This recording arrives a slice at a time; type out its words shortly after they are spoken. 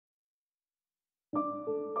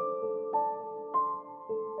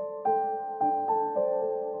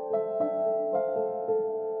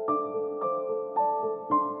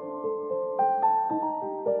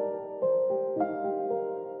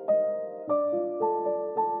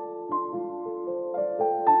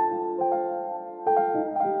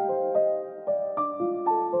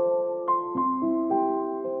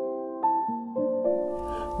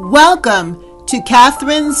Welcome to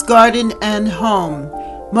Catherine's Garden and Home,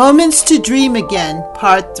 Moments to Dream Again,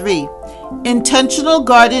 Part 3, Intentional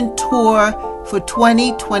Garden Tour for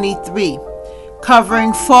 2023,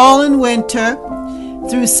 covering fall and winter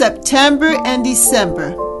through September and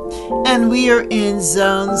December, and we are in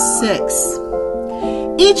Zone 6.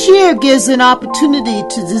 Each year gives an opportunity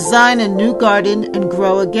to design a new garden and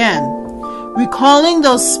grow again. Recalling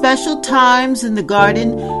those special times in the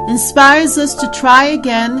garden inspires us to try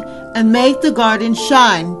again and make the garden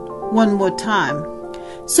shine one more time.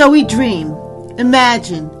 So we dream,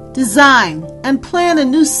 imagine, design, and plan a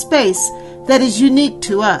new space that is unique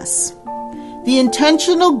to us. The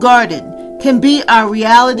intentional garden can be our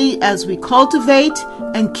reality as we cultivate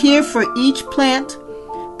and care for each plant,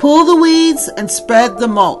 pull the weeds, and spread the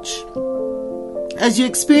mulch. As you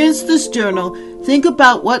experience this journal, think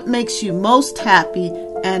about what makes you most happy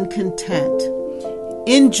and content.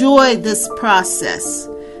 Enjoy this process.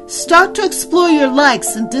 Start to explore your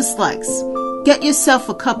likes and dislikes. Get yourself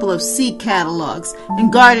a couple of seed catalogs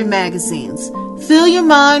and garden magazines. Fill your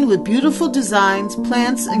mind with beautiful designs,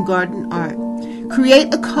 plants, and garden art.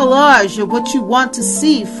 Create a collage of what you want to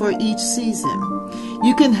see for each season.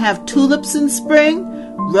 You can have tulips in spring,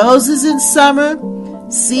 roses in summer,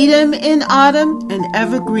 sedum in autumn, and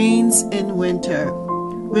evergreens in winter.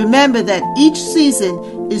 Remember that each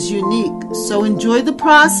season is unique, so enjoy the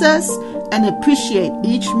process and appreciate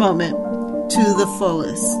each moment to the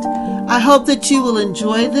fullest. I hope that you will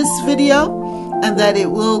enjoy this video and that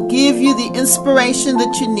it will give you the inspiration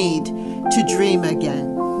that you need to dream again.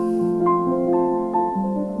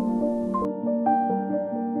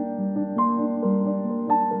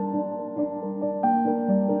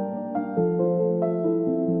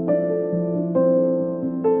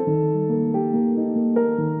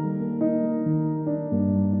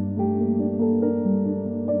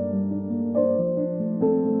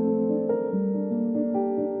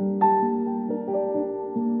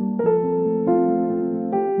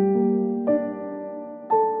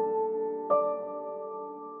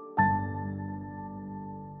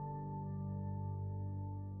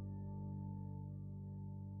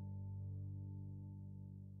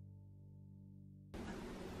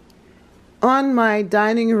 On my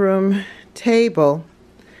dining room table,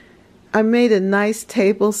 I made a nice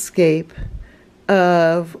tablescape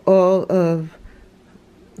of all of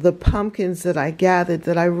the pumpkins that I gathered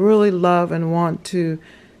that I really love and want to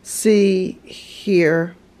see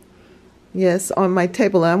here. Yes, on my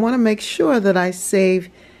table. I want to make sure that I save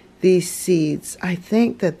these seeds. I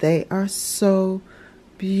think that they are so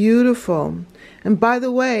beautiful. And by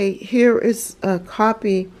the way, here is a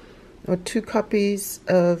copy or 2 copies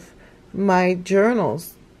of my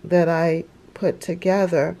journals that I put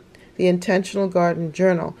together, the Intentional Garden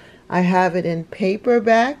Journal. I have it in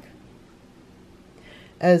paperback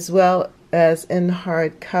as well as in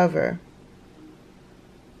hardcover.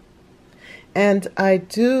 And I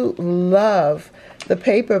do love the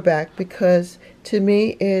paperback because to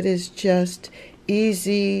me it is just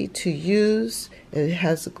easy to use. It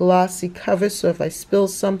has a glossy cover, so if I spill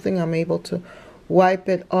something, I'm able to wipe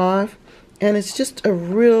it off. And it's just a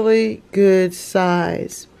really good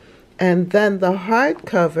size. And then the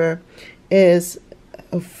hardcover is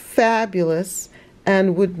fabulous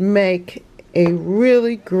and would make a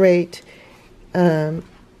really great, I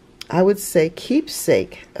would say,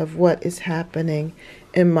 keepsake of what is happening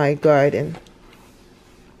in my garden.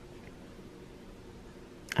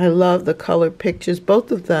 I love the color pictures, both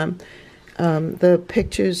of them. The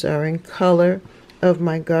pictures are in color of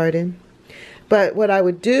my garden. But what I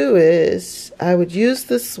would do is I would use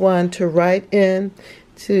this one to write in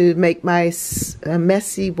to make my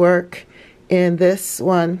messy work in this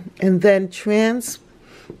one, and then transpose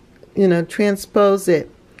it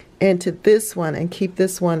into this one and keep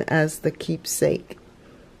this one as the keepsake,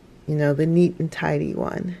 the neat and tidy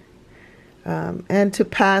one, and to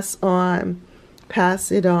pass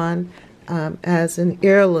it on as an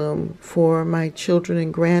heirloom for my children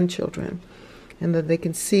and grandchildren, and that they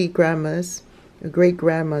can see great-grandma's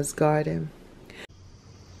garden.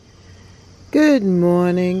 Good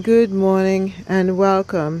morning, and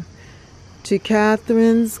welcome to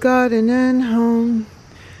Catherine's Garden and Home,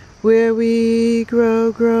 where we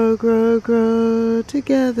grow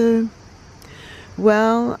together.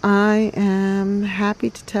 Well, I am happy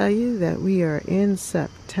to tell you that we are in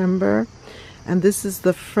September, and this is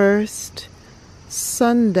the first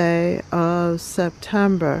Sunday of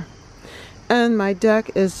September. And my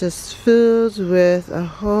deck is just filled with a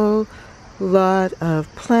whole lot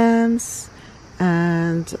of plants,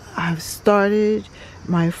 and I've started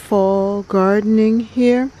my fall gardening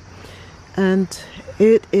here. and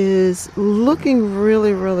it is looking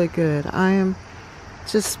really, really good. I am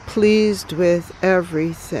just pleased with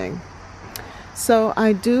everything. So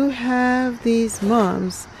I do have these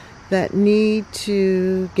mums that need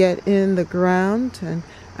to get in the ground, and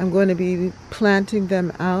I'm going to be planting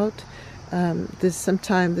them out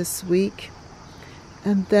sometime this week.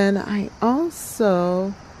 And then I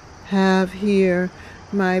also have here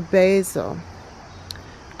my basil.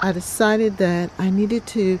 I decided that I needed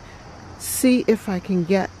to see if I can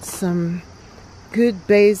get some good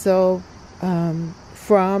basil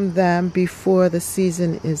from them before the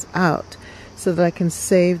season is out, so that I can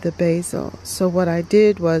save the basil. So what I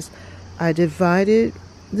did was I divided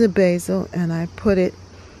the basil and I put it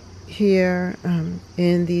here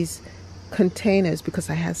in these containers because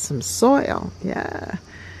I had some soil. Yeah.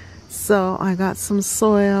 So I got some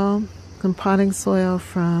soil, some potting soil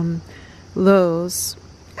from Lowe's,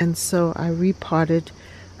 and so I repotted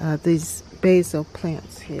these basil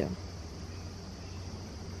plants here.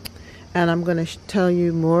 And I'm going to tell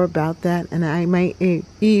you more about that, and I might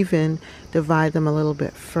even divide them a little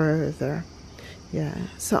bit further. Yeah,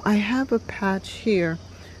 so I have a patch here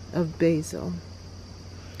of basil.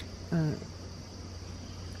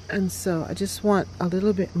 And so I just want a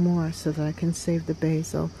little bit more so that I can save the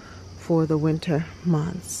basil for the winter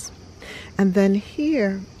months. And then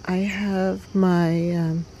here I have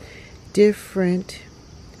my different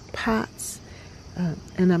pots,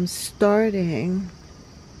 and I'm starting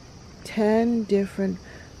 10 different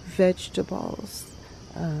vegetables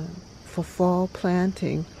for fall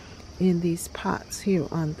planting in these pots here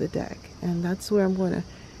on the deck, and that's where I'm going to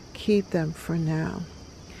keep them for now.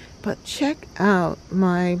 But check out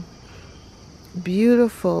my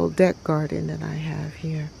beautiful deck garden that I have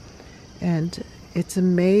here, and it's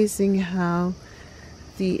amazing how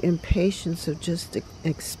the impatiens have just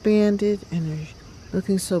expanded and are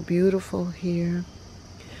looking so beautiful here.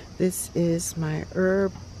 This is my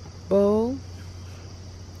herb bowl,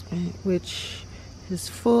 which is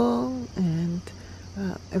full, and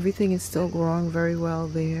everything is still growing very well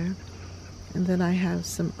there. And then I have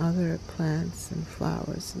some other plants and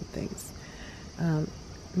flowers and things.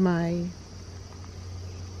 My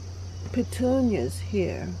petunias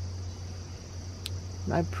here,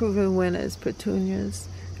 my proven winners petunias,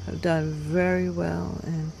 have done very well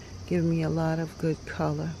and give me a lot of good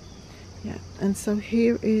color. Yeah, and so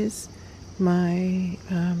here is my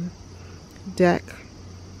deck,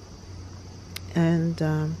 and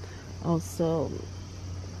also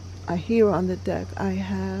here on the deck I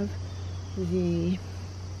have the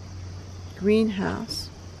greenhouse,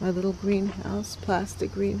 my little greenhouse,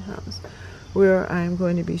 plastic greenhouse, where I'm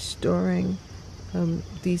going to be storing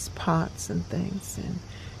these pots and things and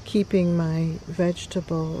keeping my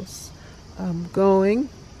vegetables going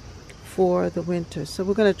for the winter. So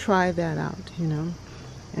we're going to try that out, you know,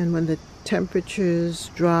 and when the temperatures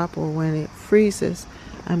drop or when it freezes,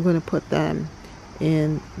 I'm going to put them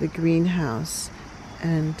in the greenhouse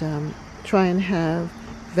and try and have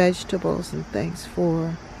vegetables and things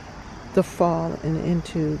for the fall and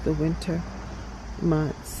into the winter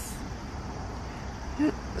months.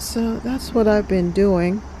 Yeah, so that's what I've been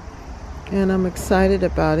doing, and I'm excited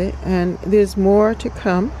about it, and there's more to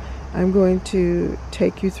come. I'm going to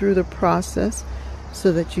take you through the process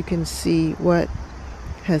so that you can see what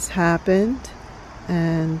has happened,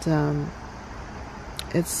 and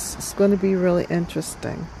it's going to be really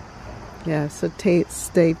interesting. Yeah, so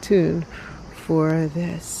stay tuned for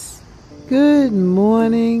this. Good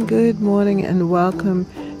morning, and welcome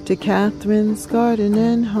to Catherine's Garden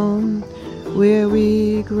and Home, where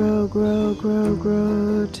we grow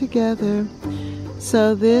together.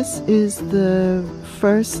 So this is the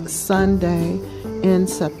first Sunday in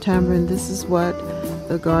September, and this is what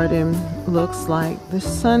the garden looks like. The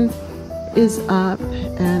sun is up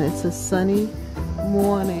and it's a sunny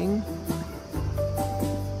morning.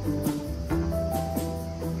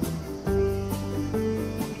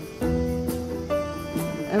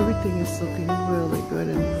 Everything is looking really good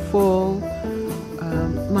and full.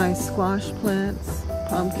 My squash plants,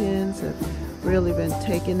 pumpkins, have really been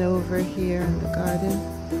taken over here in the garden,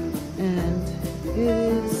 and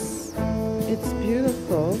it's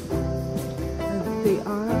beautiful. They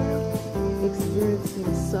are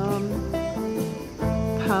experiencing some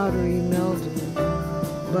powdery mildew,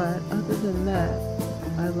 but other than that,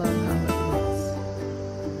 I love how it looks.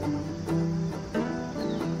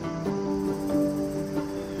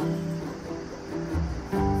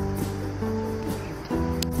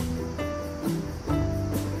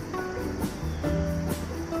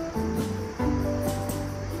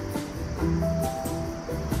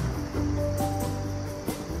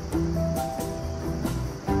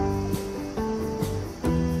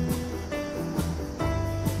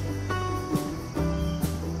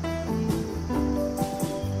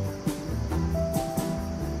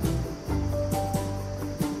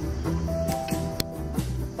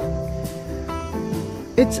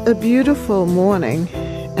 It's a beautiful morning,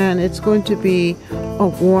 and it's going to be a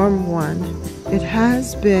warm one. It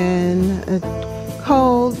has been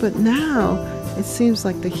cold, but now it seems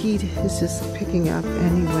like the heat is just picking up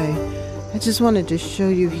anyway. I just wanted to show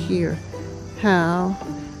you here how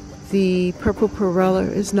the purple perilla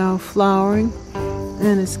is now flowering,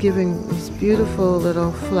 and it's giving these beautiful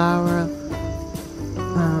little flower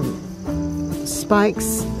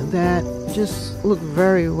spikes that just look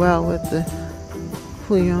very well with the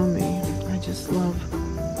cleome. I just love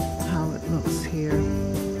how it looks here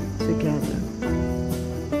together.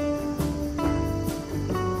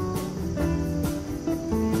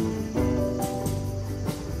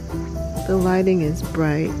 The lighting is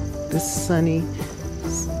bright, the sunny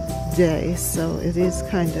day, so it is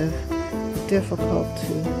kind of difficult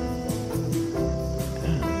to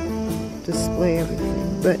display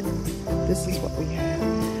everything, but this is what we have.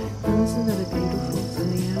 And isn't that a beautiful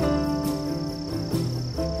zinnia?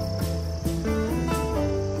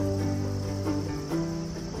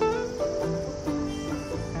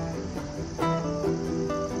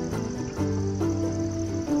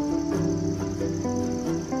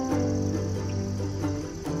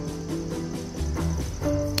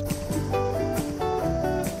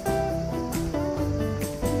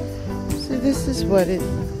 So this is what it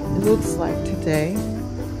looks like today,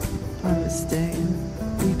 on this day.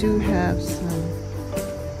 We do have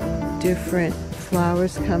some different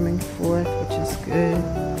flowers coming forth, which is good.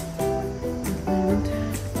 And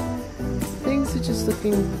things are just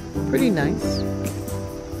looking pretty nice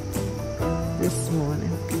this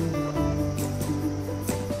morning.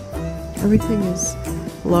 Everything is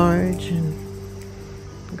large and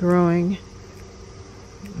growing.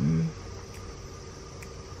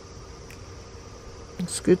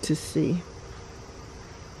 It's good to see.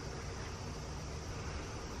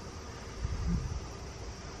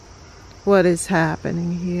 What is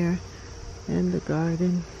happening here in the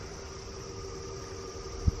garden.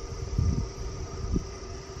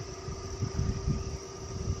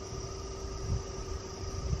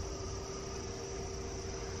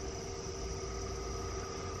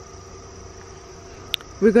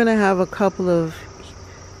 We're going to have a couple of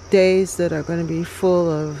days that are going to be full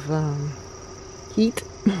of heat,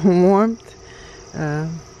 warmth.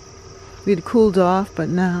 We'd cooled off, but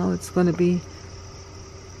now it's going to be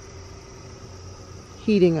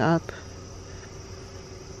heating up,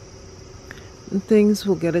 and things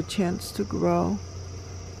will get a chance to grow.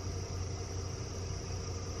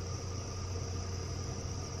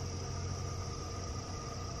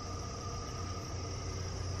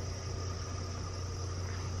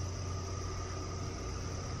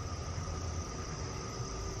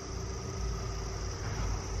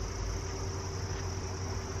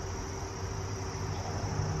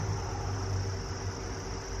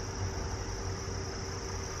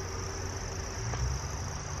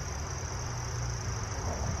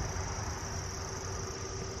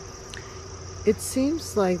 It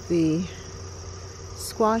seems like the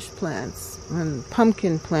squash plants and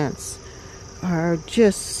pumpkin plants are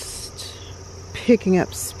just picking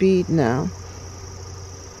up speed now,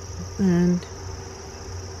 and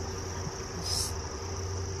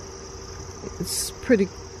it's pretty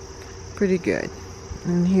good.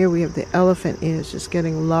 And here we have the elephant ears just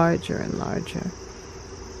getting larger and larger.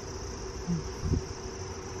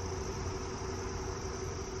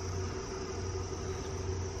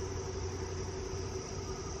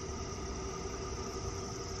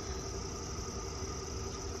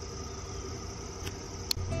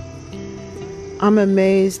 I'm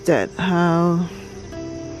amazed at how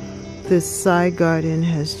this side garden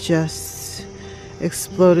has just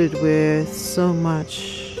exploded with so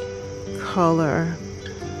much color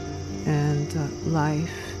and life.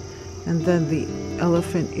 And then the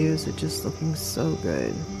elephant ears are just looking so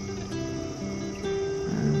good.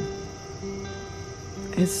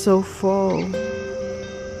 It's so full.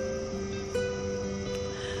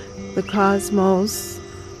 The cosmos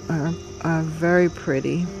are very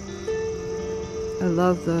pretty. I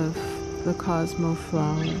love the cosmo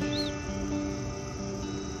flowers.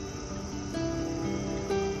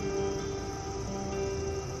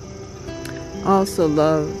 Also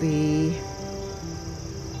love the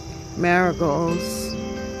marigolds.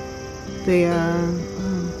 They are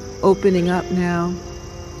opening up now,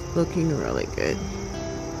 looking really good.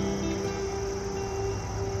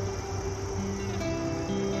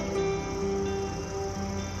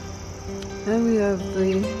 And we have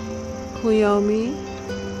the cleome.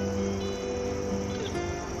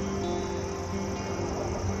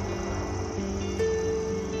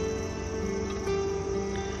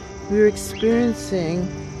 We're experiencing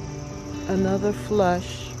another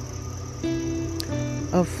flush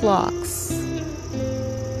of phlox.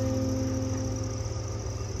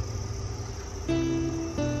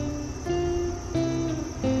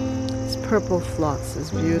 This purple phlox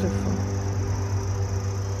is beautiful.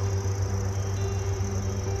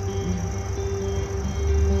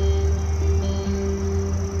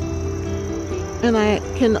 And I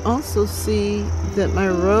can also see that my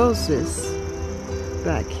roses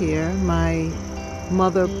back here, my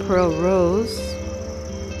mother pearl rose,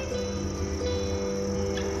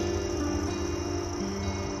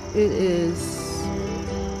 it is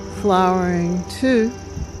flowering too.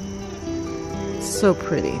 It's so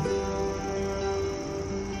pretty.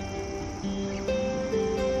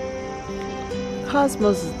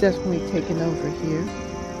 Cosmos is definitely taken over here.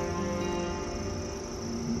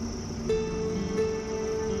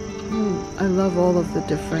 I love all of the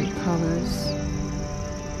different colors,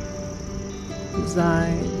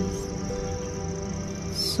 designs,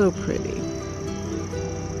 so pretty.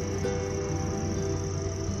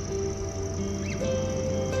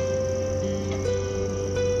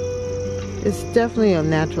 It's definitely a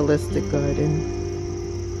naturalistic garden.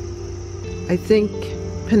 I think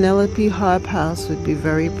Penelope Hobhouse would be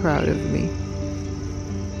very proud of me.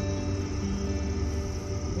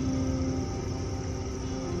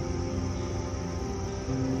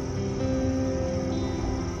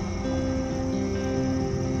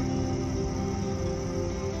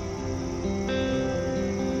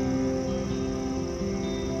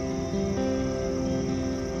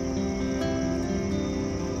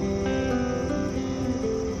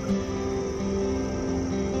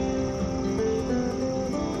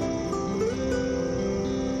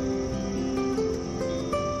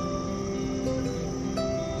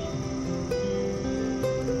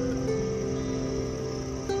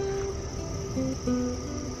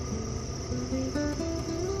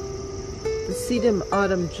 The sedum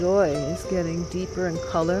autumn joy is getting deeper in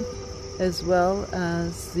color, as well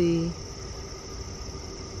as the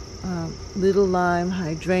little lime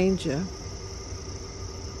hydrangea.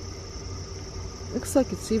 Looks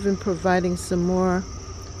like it's even providing some more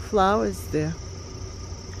flowers there.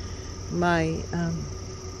 My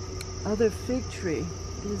other fig tree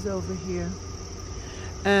is over here,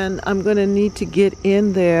 and I'm going to need to get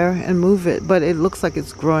in there and move it, but it looks like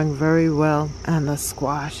it's growing very well, and the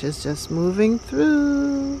squash is just moving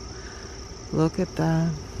through. Look at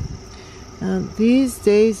that. And these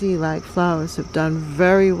daisy-like flowers have done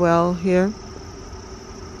very well here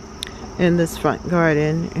in this front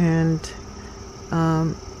garden, and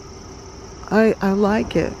I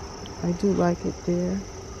like it. I do like it there.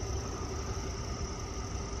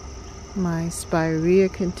 My spirea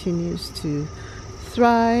continues to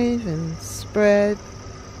thrive and spread,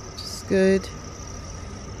 which is good.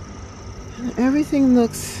 And everything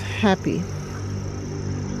looks happy.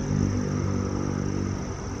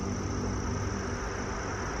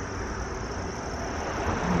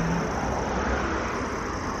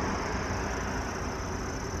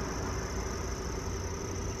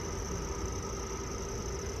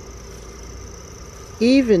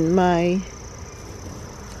 Even my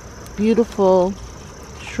beautiful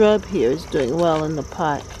shrub here is doing well in the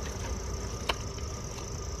pot.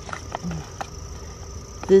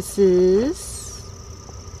 This is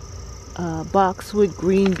boxwood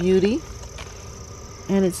green beauty,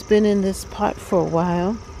 and it's been in this pot for a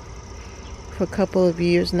while, for a couple of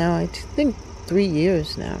years now. I think 3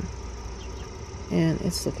 years now, and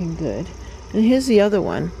it's looking good. And here's the other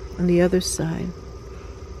one on the other side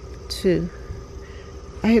too.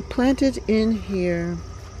 I had planted in here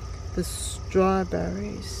the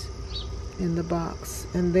strawberries in the box,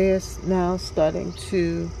 and they're now starting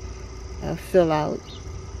to fill out,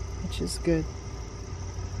 which is good.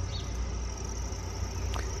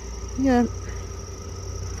 Yeah,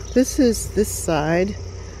 this is this side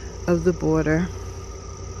of the border,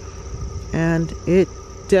 and it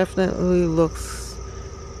definitely looks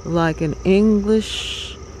like an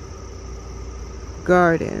English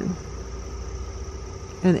garden,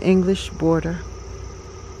 an English border.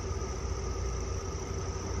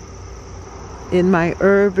 In my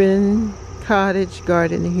urban cottage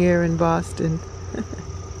garden here in Boston.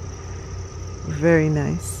 Very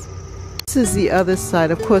nice. This is the other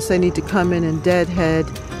side. Of course, I need to come in and deadhead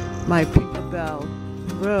my Picklebell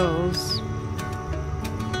rose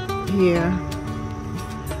here.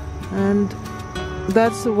 And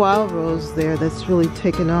that's the wild rose there that's really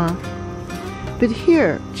taken off. But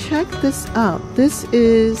here, check this out. This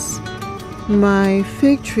is my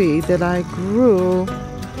fig tree that I grew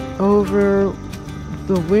over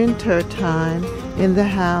the winter time in the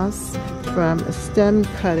house from a stem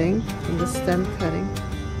cutting,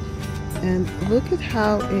 And look at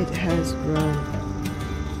how it has grown.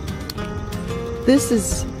 This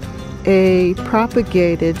is a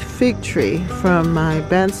propagated fig tree from my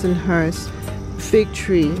Bensonhurst fig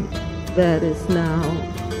tree that is now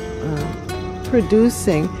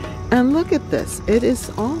producing. And look at this, it is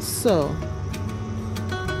also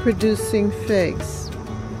producing figs.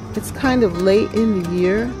 It's kind of late in the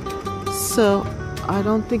year, so I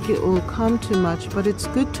don't think it will come too much, but it's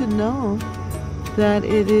good to know that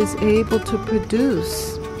it is able to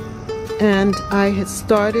produce. And I had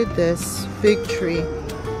started this fig tree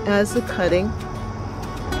as a cutting,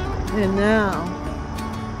 and now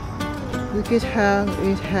look at how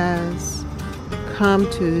it has come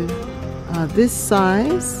to this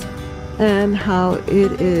size, and how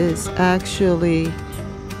it is actually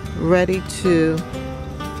ready to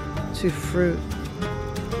fruit.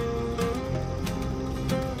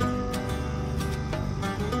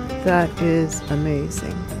 That is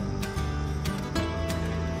amazing.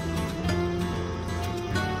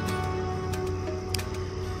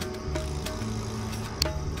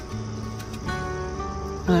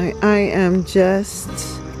 I am just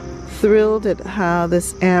thrilled at how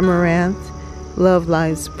this amaranth, Love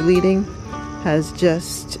Lies Bleeding, has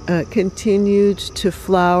just continued to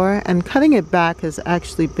flower, and cutting it back has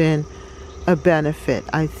actually been a benefit.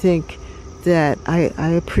 I think that I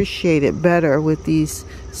appreciate it better with these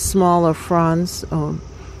smaller fronds of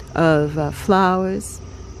flowers,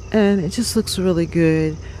 and it just looks really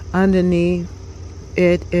good. Underneath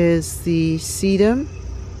it is the sedum,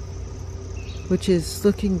 which is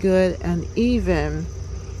looking good, and even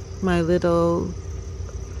my little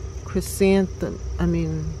chrysanthemums,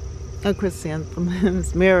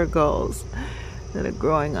 marigolds that are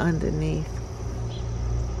growing underneath.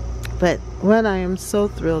 But what I am so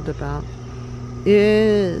thrilled about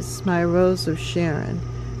is my Rose of Sharon,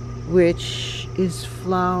 which is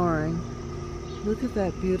flowering. Look at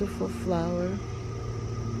that beautiful flower.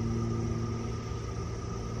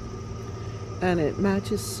 And it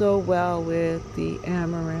matches so well with the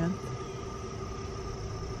amaranth.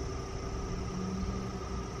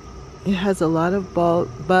 It has a lot of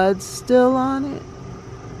buds still on it.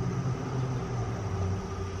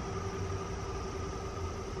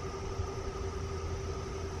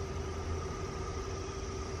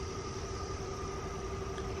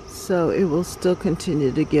 So it will still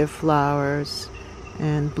continue to give flowers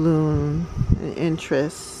and bloom and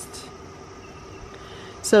interest.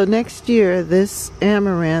 So next year, this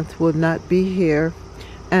amaranth will not be here,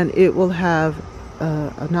 and it will have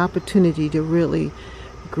an opportunity to really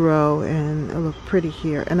grow and look pretty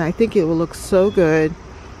here. And I think it will look so good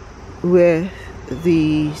with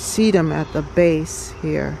the sedum at the base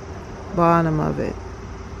here, bottom of it.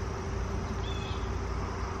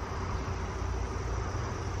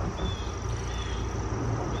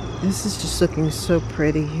 This is just looking so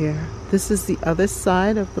pretty here. This is the other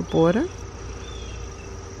side of the border.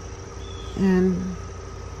 And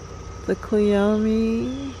the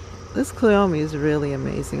cleome, this cleome is really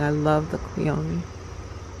amazing. I love the cleome.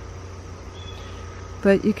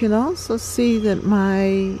 But you can also see that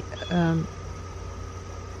my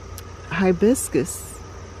hibiscus,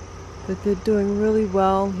 that they're doing really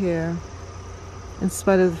well here, in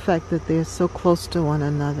spite of the fact that they're so close to one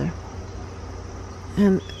another.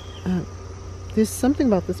 And there's something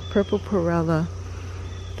about this purple perella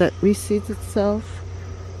that reseeds itself,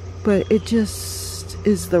 but it just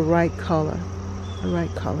is the right color, the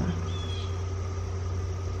right color.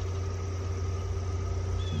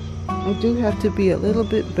 I do have to be a little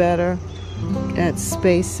bit better at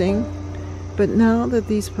spacing, but now that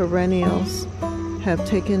these perennials have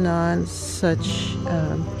taken on such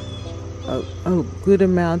a good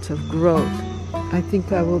amount of growth, I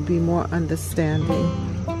think I will be more understanding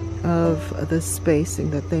of the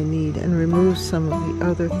spacing that they need and remove some of the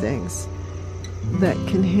other things that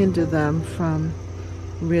can hinder them from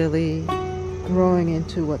really growing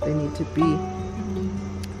into what they need to be.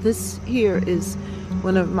 This here is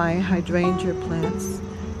one of my hydrangea plants,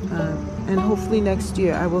 and hopefully next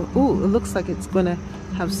year I will, it looks like it's going to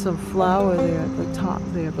have some flower there at the top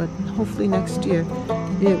there, but hopefully next year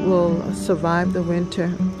it will survive the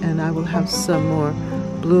winter and I will have some more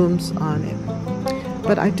blooms on it.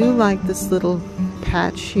 But I do like this little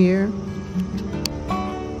patch here.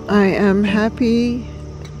 I am happy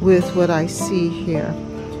with what I see here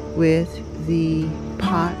with the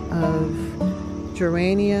pot of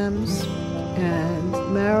geraniums and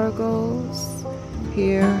marigolds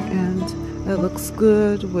here, and it looks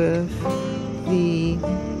good with the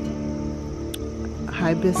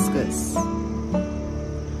hibiscus.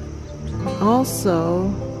 Also,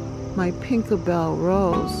 my Pinkabell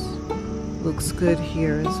rose looks good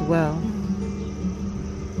here as well.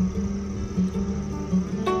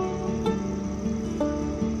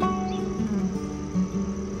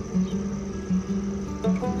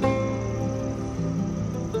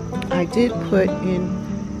 I did put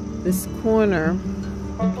in this corner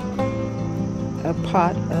a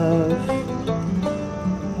pot of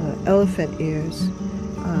elephant ears.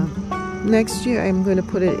 Next year I'm going to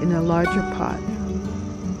put it in a larger pot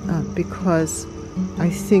because I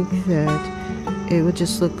think that it would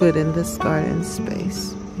just look good in this garden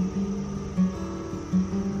space.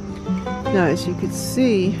 Now, as you can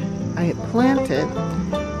see, I had planted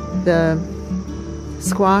the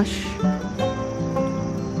squash,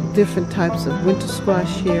 different types of winter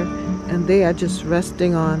squash here, and they are just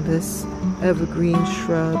resting on this evergreen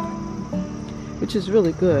shrub, which is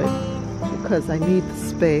really good because I need the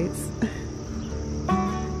space.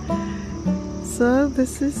 So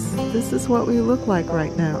this is what we look like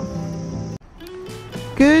right now.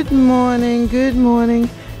 Good morning,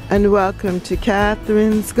 and welcome to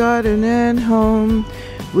Catherine's Garden and Home,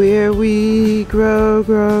 where we grow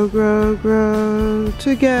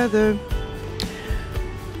together.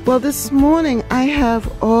 Well, this morning I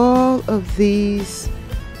have all of these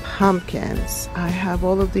pumpkins. I have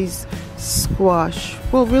all of these squash.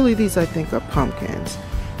 Well, really these I think are pumpkins.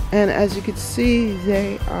 And as you can see,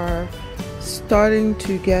 they are starting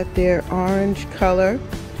to get their orange color.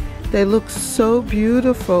 They look so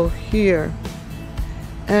beautiful here.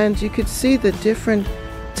 And you could see the different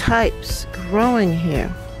types growing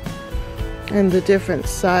here and the different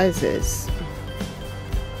sizes.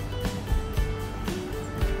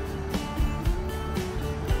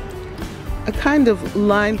 I kind of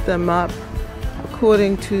lined them up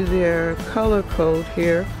according to their color code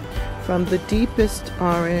here, from the deepest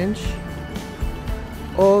orange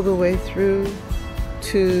all the way through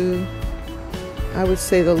to, I would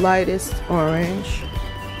say, the lightest orange.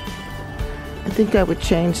 I think I would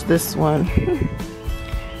change this one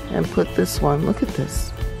and put this one, look at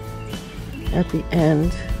this, at the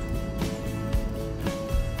end.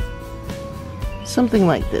 Something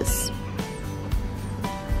like this.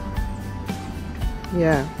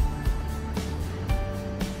 Yeah.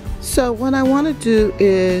 So what I want to do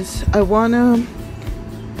is I want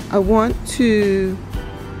to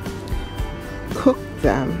cook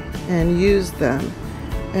them and use them,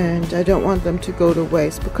 and I don't want them to go to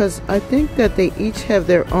waste because I think that they each have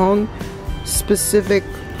their own specific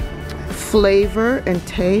flavor and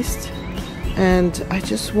taste, and I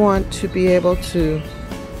just want to be able to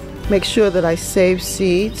make sure that I save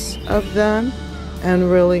seeds of them and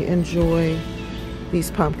really enjoy these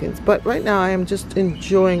pumpkins. But right now I am just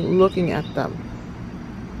enjoying looking at them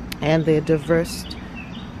and their diverse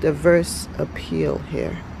appeal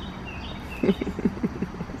here.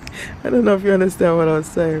 I don't know if you understand what I was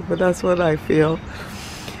saying, but that's what I feel.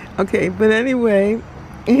 Okay, but anyway,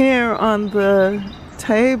 here on the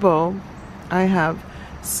table I have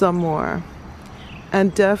some more,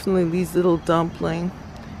 and definitely these little dumpling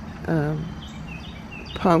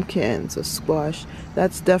pumpkins or squash.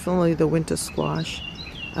 That's definitely the winter squash.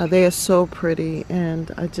 They are so pretty, and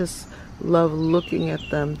I just love looking at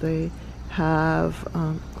them. They have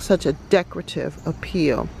such a decorative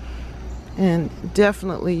appeal, and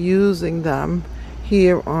definitely using them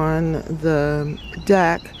here on the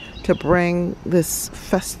deck to bring this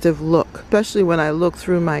festive look. Especially when I look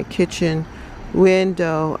through my kitchen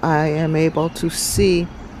window, I am able to see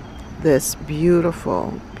this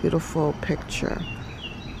beautiful picture.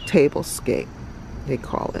 Tablescape, they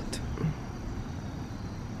call it.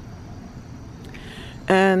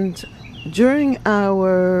 And during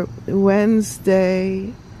our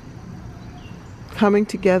Wednesday coming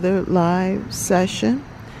together live session,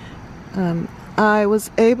 I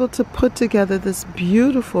was able to put together this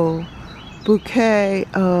beautiful bouquet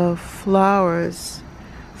of flowers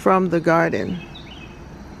from the garden,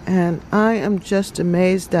 and I am just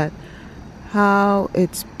amazed at how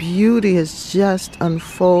its beauty has just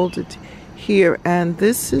unfolded here. And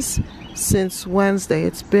this is since Wednesday.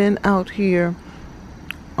 It's been out here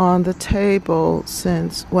on the table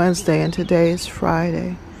since Wednesday, and today is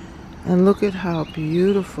Friday. And look at how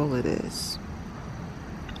beautiful it is.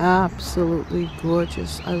 Absolutely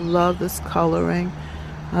gorgeous. I love this coloring.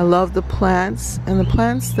 I love the plants, and the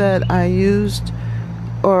plants that I used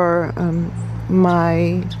are ooh,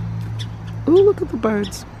 look at the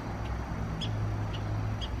birds.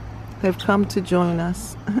 They've come to join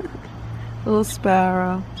us. Little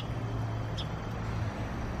sparrow.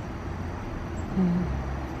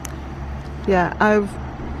 Yeah, I've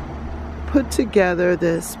put together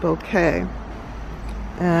this bouquet,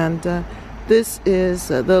 and this is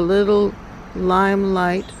the little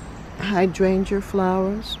limelight hydrangea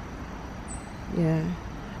flowers. Yeah,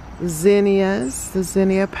 zinnias, the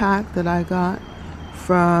zinnia pack that I got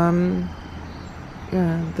from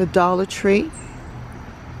the Dollar Tree.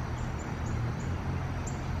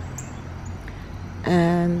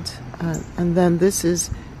 and then this is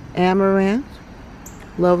amaranth.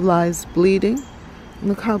 Love lies bleeding.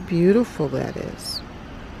 Look how beautiful that is.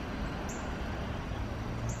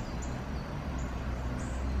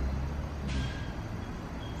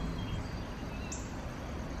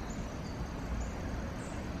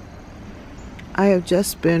 I have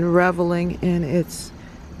just been reveling in its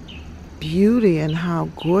beauty and how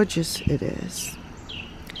gorgeous it is.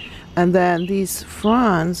 And then these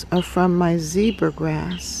fronds are from my zebra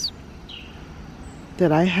grass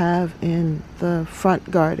that I have in the front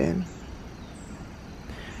garden.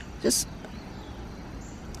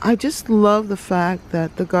 I just love the fact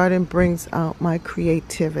that the garden brings out my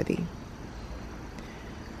creativity.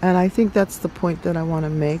 And I think that's the point that I want to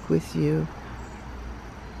make with you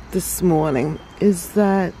this morning, is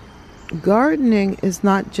that gardening is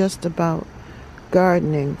not just about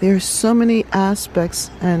gardening. There's so many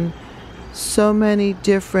aspects and so many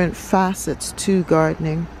different facets to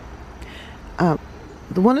gardening.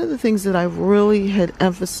 One of the things that I really had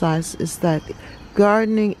emphasized is that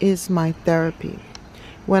gardening is my therapy.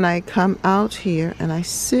 When I come out here and I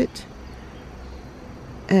sit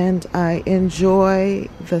and I enjoy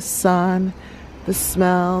the sun, the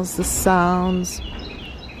smells, the sounds,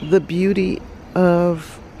 the beauty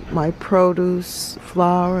of my produce,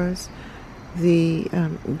 flowers, the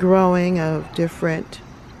growing of different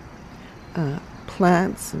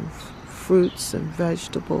plants and fruits and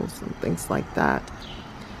vegetables and things like that,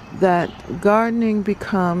 that gardening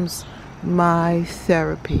becomes my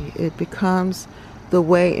therapy. It becomes the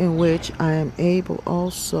way in which I am able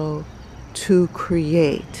also to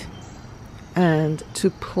create and to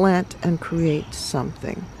plant and create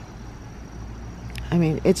something. I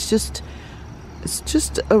mean, it's just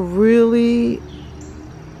a really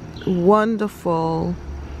wonderful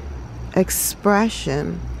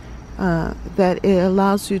expression that it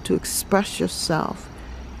allows you to express yourself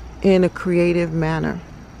in a creative manner.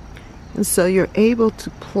 And so you're able to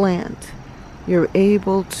plant, you're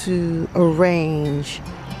able to arrange,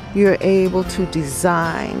 you're able to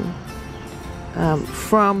design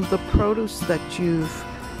from the produce that you've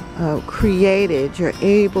created. You're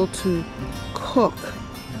able to cook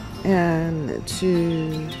and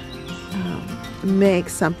to make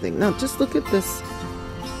something. Now just look at this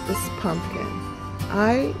pumpkin.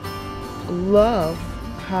 I love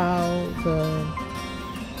how the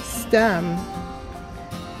stem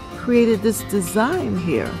created this design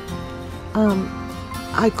here.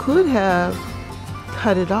 I could have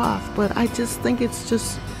cut it off, but I just think it's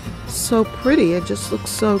just so pretty. It just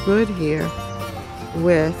looks so good here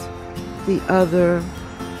with the other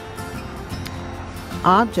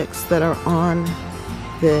objects that are on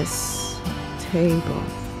this table.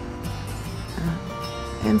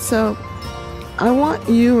 And so I want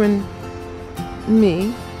you and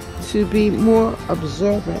me to be more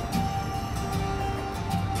observant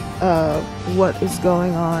of what is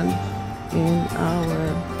going on in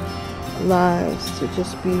our lives, to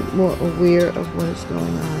just be more aware of what is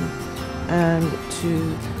going on and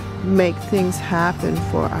to make things happen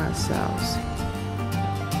for ourselves.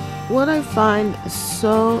 What I find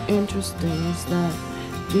so interesting is that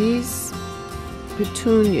these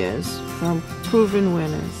petunias from Proven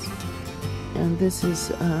Winners, and this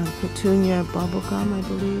is petunia bubblegum, I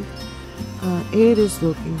believe. It is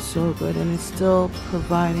looking so good, and it's still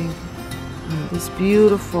providing these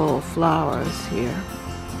beautiful flowers here,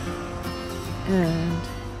 and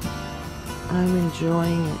I'm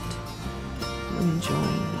enjoying it. I'm enjoying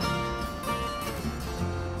it.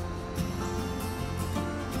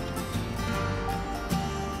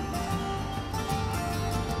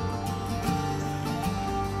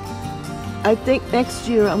 I think next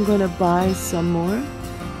year I'm going to buy some more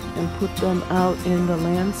and put them out in the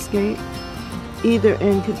landscape, either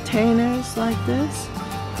in containers like this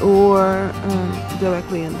or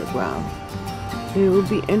directly in the ground. It will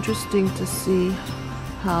be interesting to see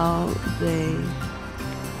how they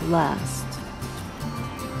last.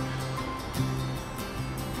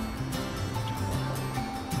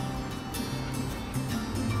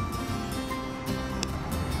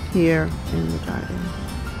 Here in the garden.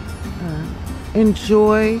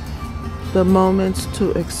 Enjoy the moments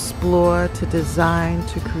to explore, to design,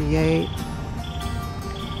 to create.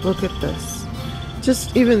 Look at this.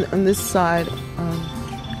 Just even on this side,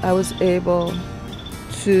 I was able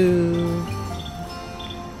to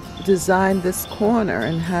design this corner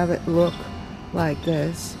and have it look like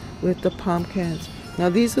this with the pumpkins. Now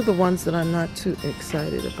these are the ones that I'm not too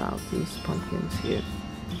excited about, these pumpkins here.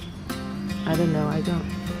 I don't know. I don't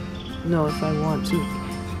know if I want to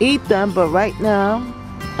eat them, but right now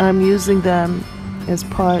I'm using them as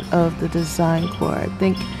part of the design core. I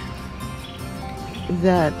think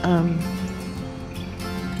that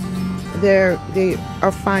they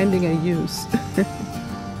are finding a use.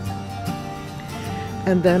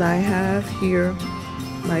 And then I have here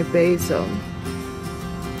my basil.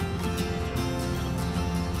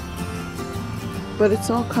 But it's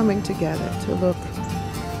all coming together to look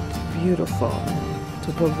beautiful,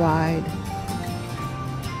 to provide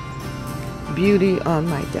beauty on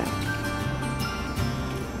my deck.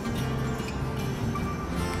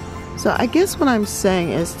 So I guess what I'm saying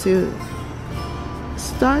is to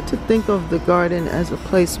start to think of the garden as a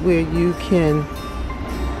place where you can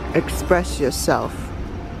express yourself,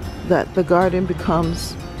 that the garden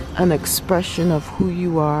becomes an expression of who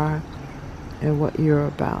you are and what you're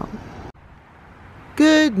about.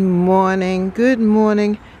 Good morning,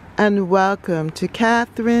 and welcome to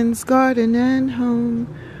Catherine's Garden and Home,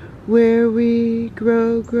 where we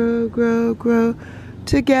grow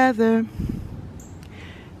together.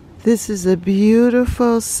 This is a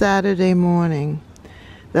beautiful Saturday morning,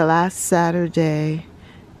 the last Saturday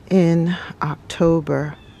in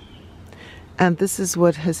October. And this is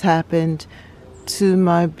what has happened to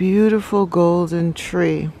my beautiful golden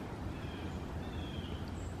tree.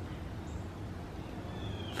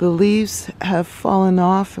 The leaves have fallen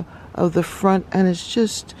off of the front, and it's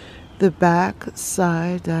just the back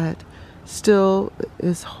side that still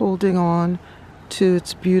is holding on to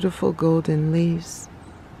its beautiful golden leaves.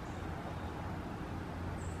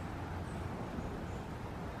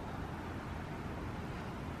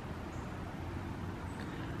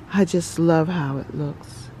 I just love how it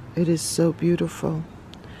looks. It is so beautiful.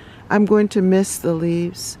 I'm going to miss the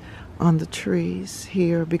leaves on the trees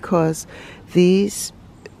here because these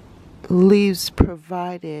leaves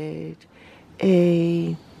provided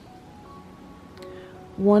a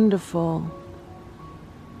wonderful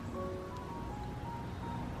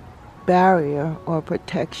barrier or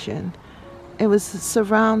protection. It was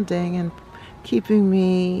surrounding and keeping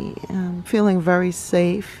me feeling very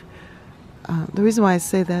safe. The reason why I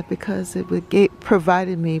say that because it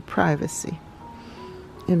provided me privacy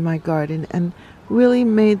in my garden and really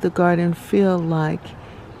made the garden feel like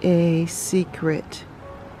a secret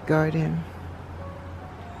garden.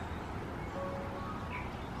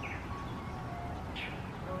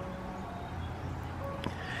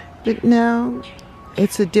 But now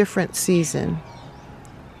it's a different season.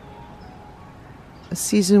 A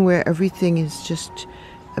season where everything is just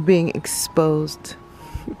being exposed.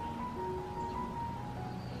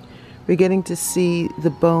 We're getting to see the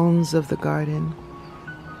bones of the garden.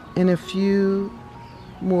 In a few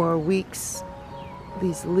more weeks,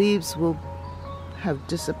 these leaves will have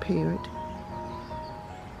disappeared.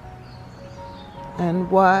 And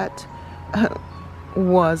what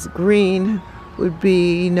was green would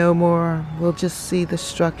be no more. We'll just see the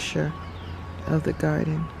structure of the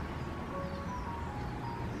garden.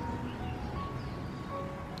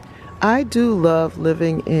 I do love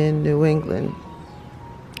living in New England.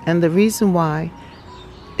 And the reason why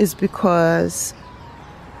is because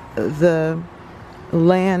the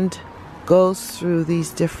land goes through these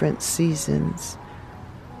different seasons.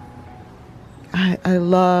 I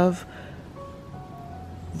love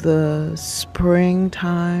the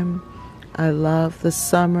springtime, I love the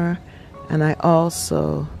summer, and I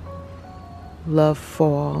also love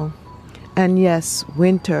fall. And yes,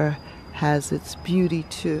 winter has its beauty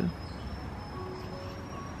too.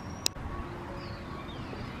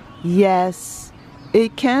 Yes,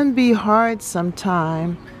 it can be hard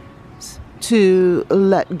sometimes to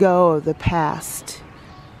let go of the past,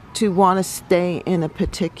 to want to stay in a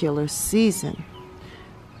particular season.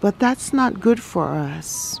 But that's not good for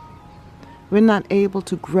us. We're not able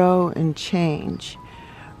to grow and change.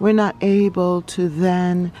 We're not able to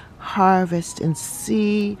then harvest and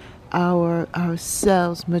see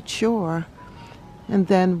ourselves mature, and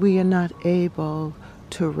then we are not able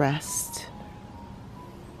to rest.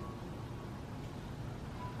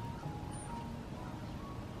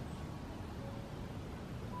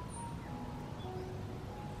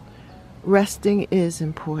 Resting is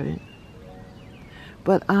important,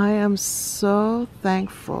 but I am so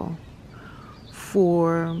thankful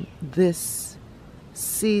for this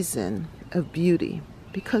season of beauty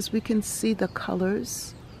because we can see the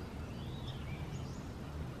colors,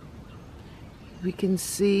 we can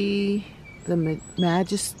see the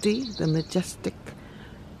majesty, the majestic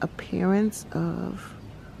appearance of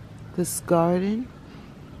this garden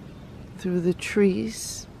through the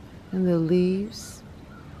trees and the leaves.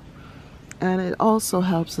 And it also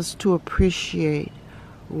helps us to appreciate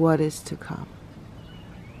what is to come.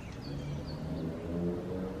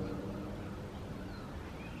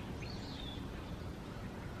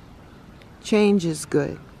 Change is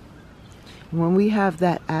good. When we have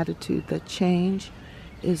that attitude that change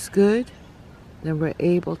is good, then we're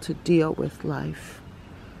able to deal with life.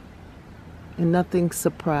 And nothing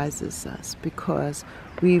surprises us because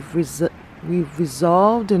we've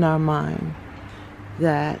resolved in our mind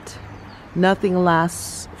that nothing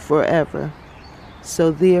lasts forever.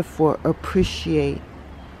 So therefore, appreciate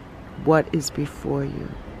what is before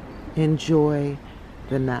you. Enjoy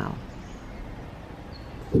the now.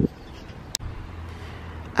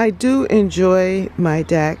 I do enjoy my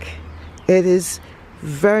deck. It is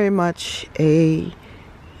very much a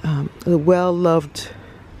well-loved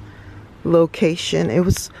location. It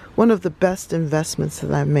was one of the best investments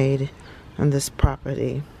that I made on this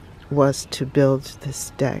property, was to build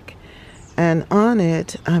this deck. And on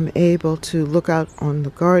it, I'm able to look out on the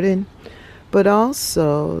garden, but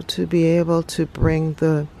also to be able to bring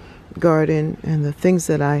the garden and the things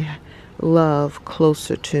that I love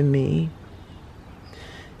closer to me.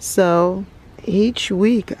 So each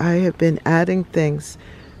week I have been adding things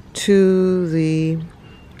to the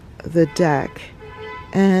deck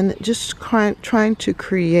and just trying to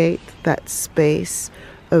create that space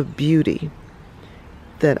of beauty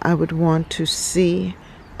that I would want to see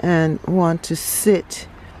and want to sit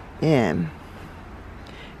in.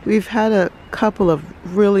 We've had a couple of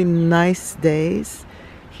really nice days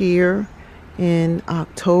here in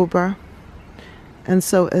October. And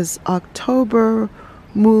so as October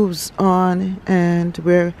moves on and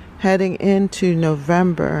we're heading into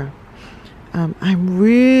November, I'm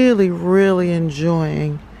really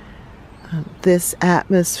enjoying this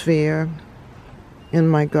atmosphere in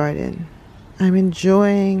my garden. I'm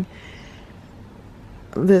enjoying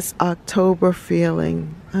this October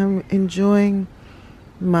feeling. I'm enjoying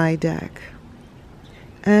my deck.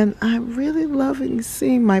 And I'm really loving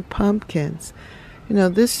seeing my pumpkins. You know,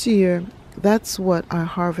 this year, that's what I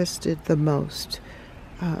harvested the most.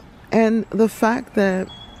 And the fact that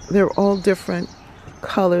they're all different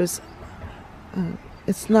colors,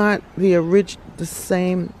 it's not the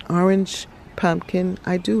same orange pumpkin.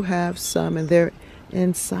 I do have some and they're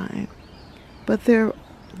inside. But they're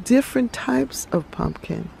different types of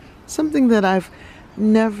pumpkin. Something that I've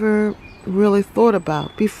never really thought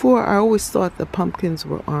about. Before, I always thought the pumpkins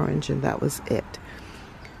were orange and that was it.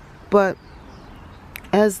 But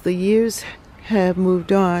as the years have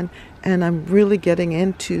moved on and I'm really getting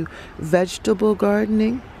into vegetable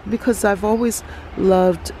gardening, because I've always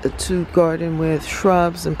loved to garden with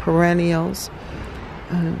shrubs and perennials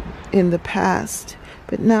in the past.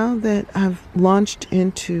 But now that I've launched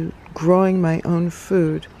into growing my own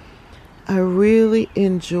food, I really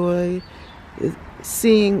enjoy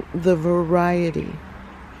seeing the variety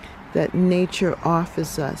that nature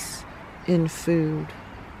offers us in food,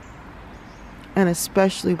 and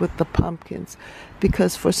especially with the pumpkins,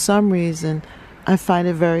 because for some reason I find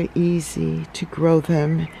it very easy to grow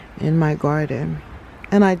them in my garden,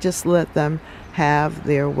 and I just let them have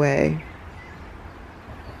their way.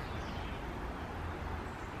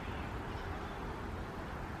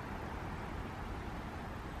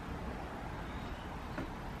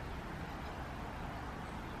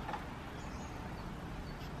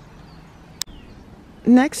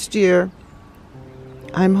 Next year,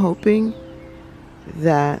 I'm hoping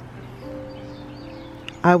that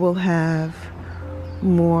I will have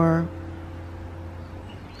more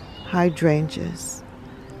hydrangeas.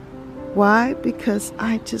 Why? Because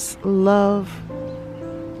I just love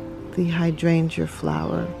the hydrangea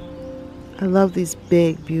flower. I love these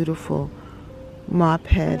big, beautiful mop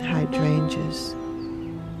head hydrangeas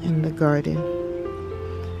in the garden.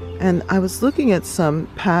 And I was looking at some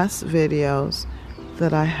past videos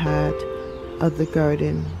that I had of the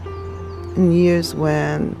garden in years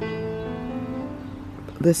when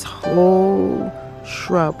this whole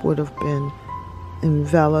shrub would have been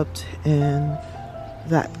enveloped in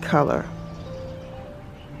that color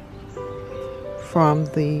from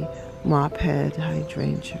the mop head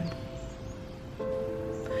hydrangea.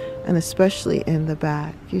 And especially in the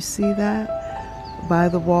back. You see that by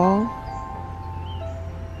the wall?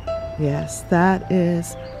 Yes, that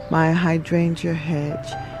is my hydrangea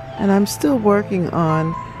hedge. And I'm still working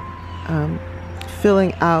on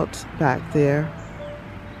filling out back there.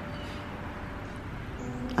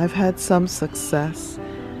 I've had some success,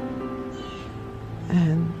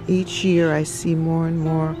 and each year I see more and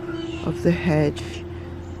more of the hedge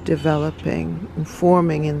developing and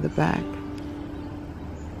forming in the back.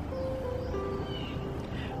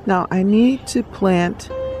 Now I need to plant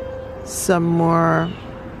some more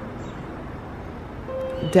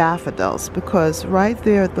daffodils, because right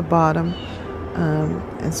there at the bottom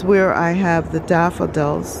is where I have the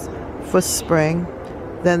daffodils for spring.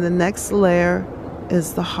 Then the next layer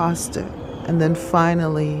is the hosta. and then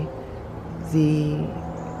finally the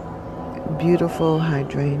beautiful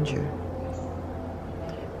hydrangea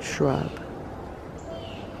shrub.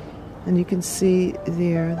 And you can see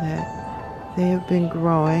there that they have been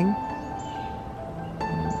growing.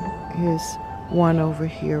 Here's one over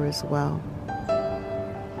here as well.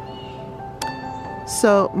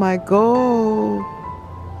 So my goal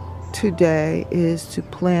today is to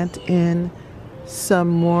plant in some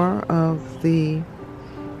more of the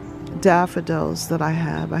daffodils that I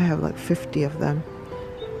have. I have like 50 of them.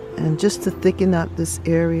 And just to thicken up this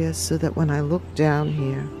area so that when I look down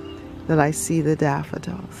here, that I see the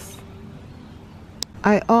daffodils.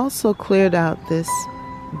 I also cleared out this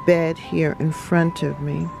bed here in front of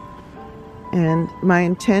me. And my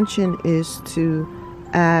intention is to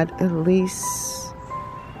add at least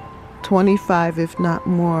 25, if not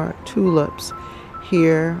more, tulips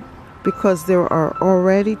here, because there are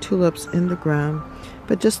already tulips in the ground,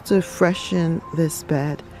 but just to freshen this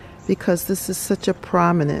bed, because this is such a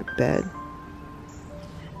prominent bed.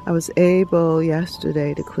 I was able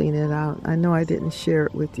yesterday to clean it out. I know I didn't share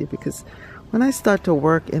it with you because when I start to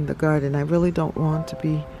work in the garden, I really don't want to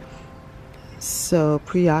be so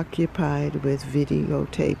preoccupied with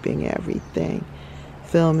videotaping everything,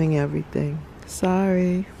 filming everything.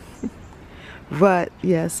 Sorry. But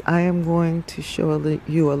yes, I am going to show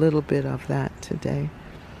you a little bit of that today,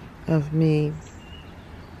 of me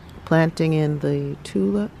planting in the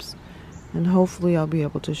tulips, and hopefully I'll be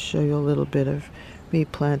able to show you a little bit of me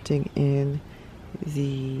planting in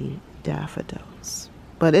the daffodils.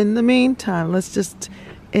 But in the meantime, let's just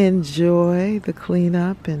enjoy the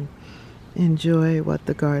cleanup and enjoy what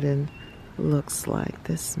the garden looks like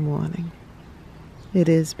this morning. It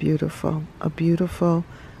is beautiful, a beautiful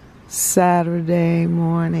Saturday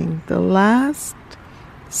morning, the last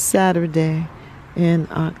Saturday in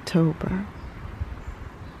October.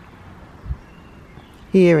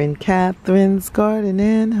 Here in Catherine's garden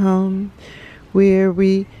and home, where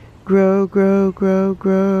we grow, grow, grow,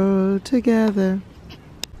 grow together.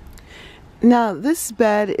 Now, this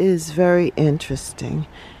bed is very interesting.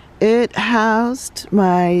 It housed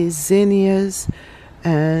my zinnias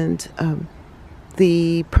and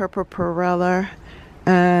the purple perilla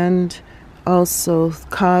and also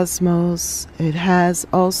cosmos. It has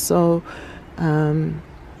also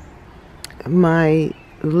my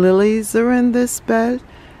lilies are in this bed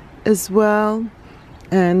as well,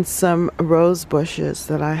 and some rose bushes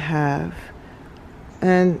that I have.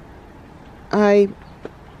 And I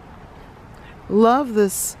love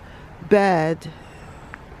this bed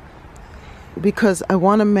because I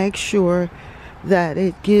want to make sure that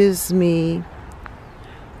it gives me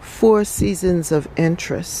 4 seasons of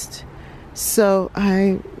interest. So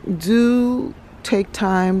I do take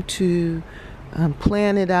time to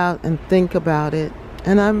plan it out and think about it,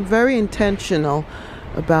 and I'm very intentional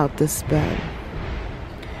about this bed.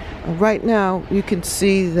 Right now you can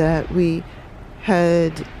see that we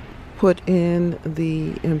had put in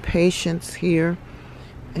the impatiens here,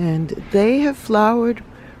 and they have flowered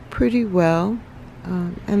pretty well,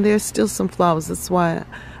 and there's still some flowers. That's why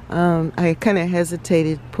I kind of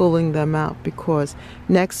hesitated pulling them out, because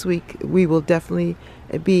next week we will definitely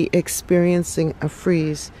be experiencing a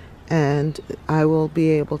freeze and I will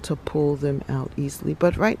be able to pull them out easily.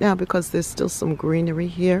 But right now, because there's still some greenery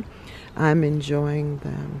here, I'm enjoying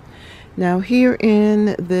them. Now here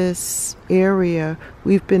in this area,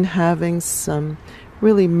 we've been having some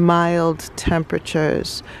really mild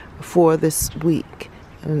temperatures for this week.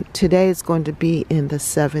 And today is going to be in the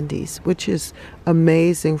 70s, which is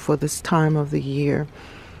amazing for this time of the year.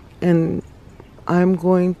 And I'm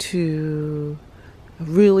going to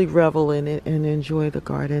really revel in it and enjoy the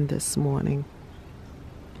garden this morning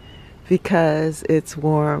because it's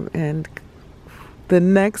warm. And the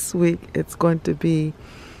next week it's going to be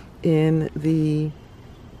in the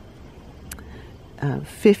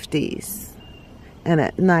 50s. And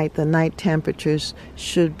at night, the night temperatures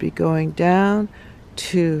should be going down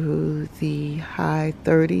to the high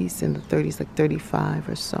 30s, in the 30s, like 35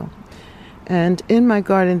 or so. And in my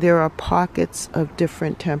garden there are pockets of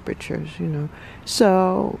different temperatures, you know.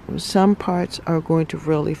 So some parts are going to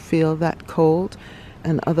really feel that cold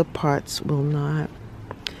and other parts will not.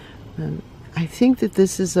 And I think that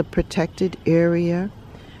this is a protected area,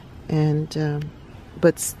 and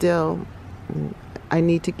but still I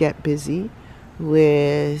need to get busy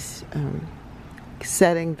with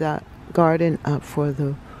setting the garden up for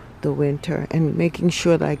the winter and making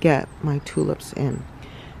sure that I get my tulips in.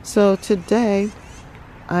 So today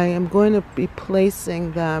I am going to be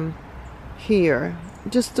placing them here,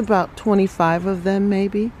 just about 25 of them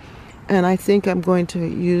maybe, and I think I'm going to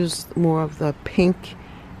use more of the pink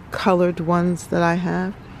colored ones that I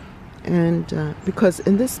have. And because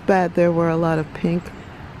in this bed there were a lot of pink,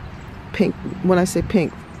 when I say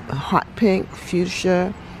pink, hot pink,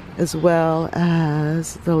 fuchsia, as well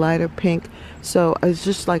as the lighter pink. So it's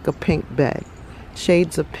just like a pink bed.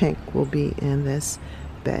 Shades of pink will be in this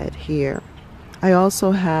bed here. I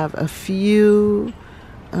also have a few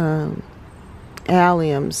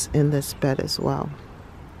alliums in this bed as well.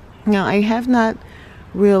 Now I have not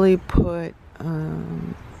really put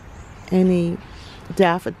any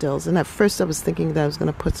daffodils, and at first I was thinking that I was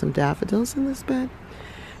going to put some daffodils in this bed,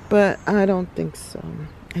 but I don't think so.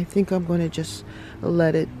 I think I'm going to just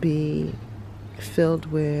let it be filled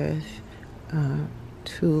with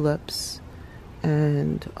tulips,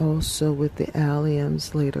 and also with the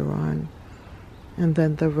alliums later on, and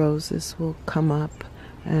then the roses will come up,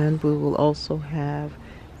 and we will also have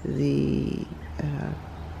the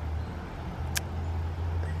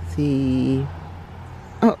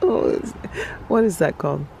what is that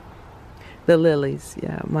called? The lilies.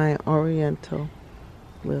 Yeah, my oriental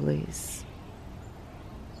lilies.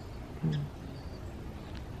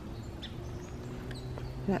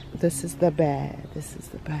 Yeah, this is the bed. This is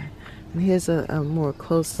the bed. And here's a more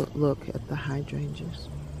close look at the hydrangeas.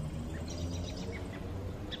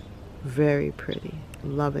 Very pretty.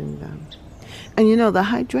 Loving them. And you know, the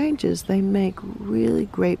hydrangeas, they make really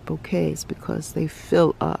great bouquets because they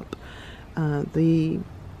fill up the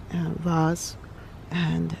vase,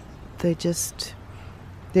 and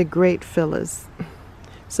they're great fillers.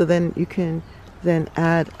 So then you can then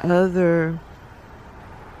add other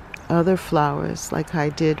flowers like I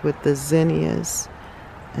did with the zinnias,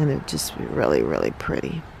 and it just be really, really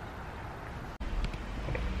pretty.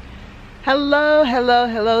 Hello, hello,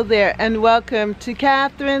 hello there, and welcome to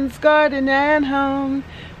Catherine's Garden and Home,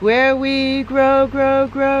 where we grow, grow,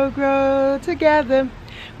 grow, grow together.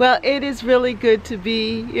 Well, it is really good to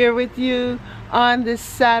be here with you on this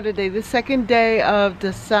Saturday, the second day of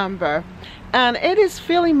December. And it is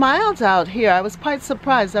feeling mild out here. I was quite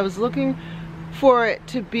surprised. I was looking for it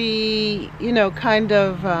to be, you know, kind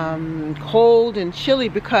of cold and chilly,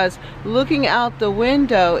 because looking out the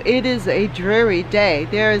window, it is a dreary day.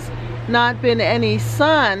 There's not been any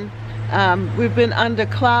sun. We've been under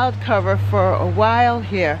cloud cover for a while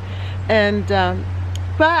here. And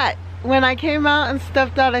but when I came out and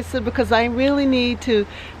stepped out, I said, because I really need to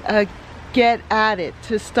get at it,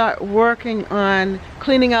 to start working on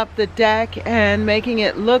cleaning up the deck and making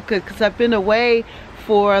it look good, because I've been away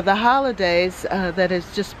for the holidays that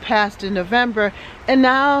has just passed in November, and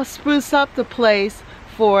now spruce up the place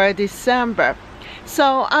for December.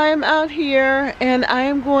 So I'm out here, and I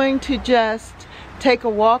am going to just take a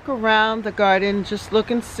walk around the garden, just look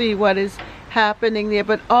and see what is happening there.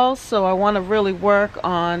 But also I want to really work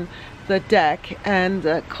on the deck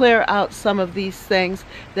and clear out some of these things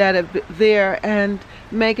that are there and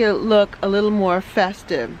make it look a little more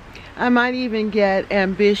festive. I might even get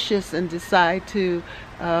ambitious and decide to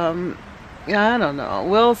I don't know,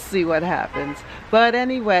 we'll see what happens. But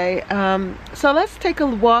anyway, so let's take a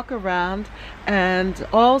walk around, and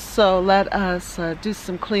also let us do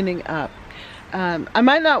some cleaning up. I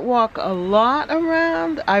might not walk a lot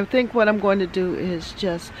around. I think what I'm going to do is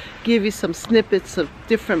just give you some snippets of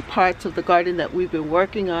different parts of the garden that we've been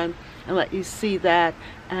working on, and let you see that,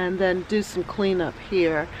 and then do some cleanup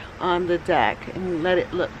here on the deck and let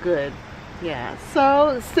it look good. Yeah,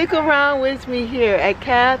 so stick around with me here at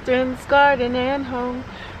Catherine's Garden and Home,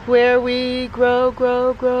 where we grow,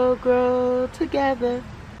 grow, grow, grow together.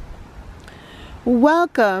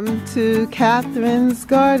 Welcome to Catherine's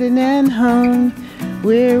Garden and Home,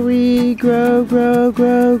 where we grow, grow,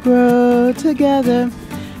 grow, grow together.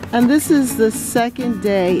 And this is the second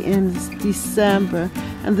day in December,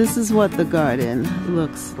 and this is what the garden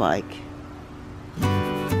looks like.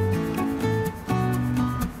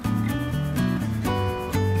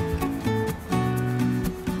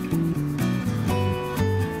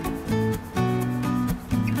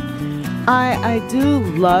 I do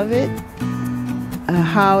love it,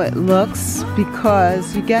 how it looks,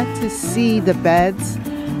 because you get to see the beds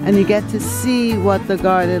and you get to see what the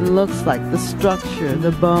garden looks like, the structure,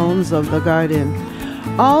 the bones of the garden.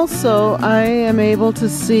 Also, I am able to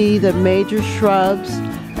see the major shrubs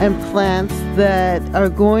and plants that are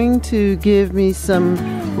going to give me some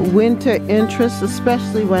winter interest,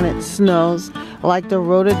 especially when it snows, like the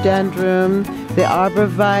rhododendron, the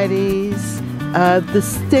arborvitaes, the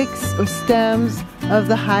sticks or stems of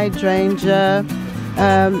the hydrangea,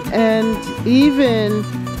 and even,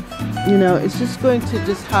 you know, it's just going to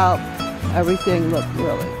just help everything look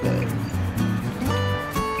really good.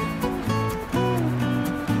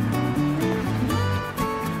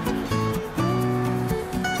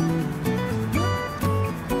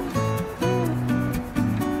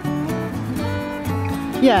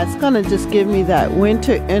 yeah, it's gonna just give me that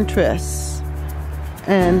winter interest,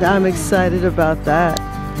 and I'm excited about that.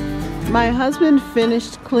 My husband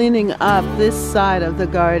finished cleaning up this side of the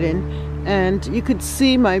garden, and you could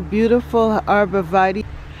see my beautiful arborvitae.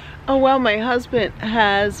 Oh well, my husband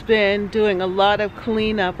has been doing a lot of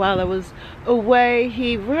cleanup while I was away.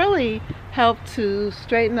 He really helped to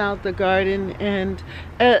straighten out the garden, and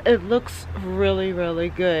it looks really, really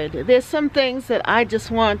good. There's some things that I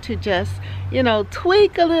just want to just, you know,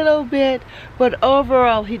 tweak a little bit, but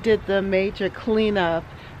overall he did the major cleanup.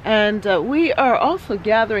 And we are also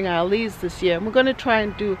gathering our leaves this year, and we're going to try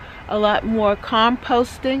and do a lot more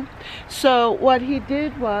composting. So what he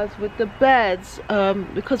did was with the beds,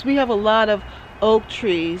 because we have a lot of oak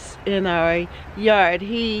trees in our yard,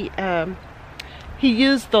 he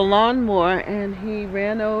used the lawnmower and he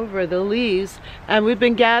ran over the leaves, and we've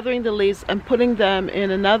been gathering the leaves and putting them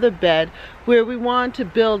in another bed where we want to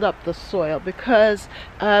build up the soil, because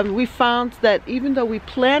we found that even though we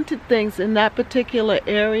planted things in that particular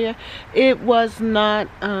area, it was not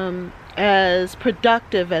as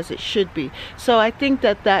productive as it should be. So I think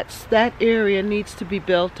that that area needs to be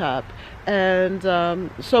built up. And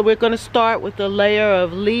so we're going to start with a layer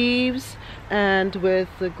of leaves and with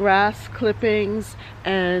the grass clippings,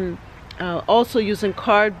 and also using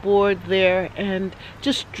cardboard there, and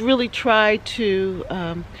just really try to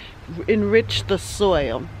enrich the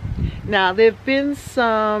soil. Now there have been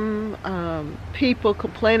some people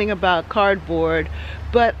complaining about cardboard,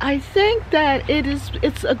 but I think that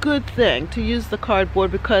it's a good thing to use the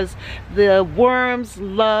cardboard, because the worms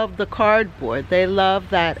love the cardboard. They love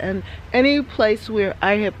that. And any place where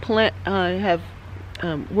I have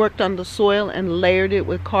worked on the soil and layered it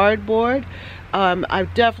with cardboard, I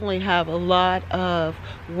definitely have a lot of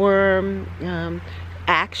worm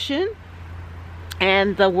action,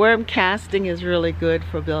 and the worm casting is really good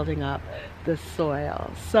for building up the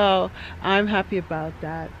soil. So I'm happy about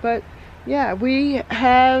that. But yeah, we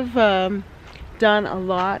have done a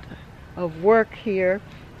lot of work here,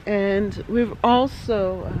 and we've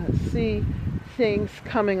also see things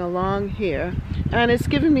coming along here, and it's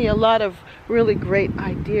given me a lot of really great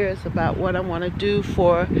ideas about what I want to do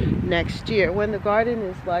for next year. When the garden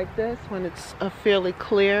is like this, when it's fairly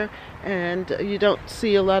clear and you don't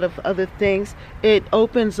see a lot of other things, it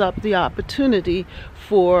opens up the opportunity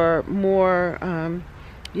for more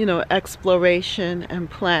you know, exploration and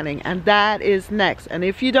planning, and that is next. And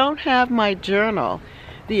if you don't have my journal,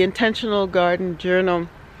 the Intentional Garden Journal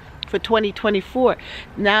for 2024,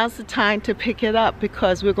 now's the time to pick it up,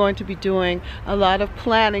 because we're going to be doing a lot of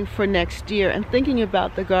planning for next year and thinking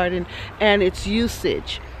about the garden and its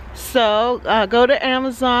usage. So go to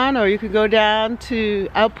Amazon, or you can go down to,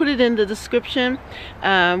 I'll put it in the description,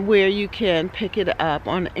 where you can pick it up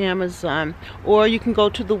on Amazon, or you can go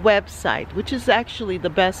to the website, which is actually the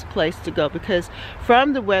best place to go, because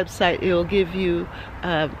from the website it will give you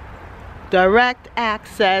direct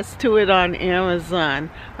access to it on Amazon.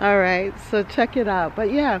 All right, so check it out.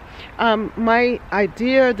 But yeah, my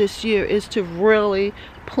idea this year is to really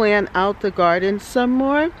plan out the garden some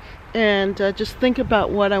more, and just think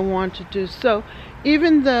about what I want to do. So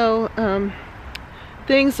even though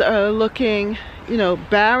things are looking, you know,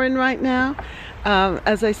 barren right now,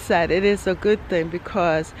 as I said, it is a good thing,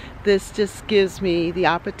 because this just gives me the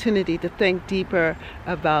opportunity to think deeper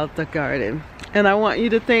about the garden. And I want you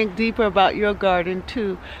to think deeper about your garden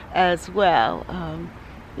too as well.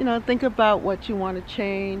 You know, think about what you want to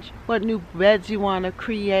change, what new beds you want to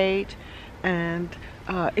create. And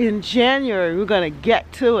in January, we're going to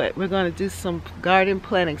get to it. We're going to do some garden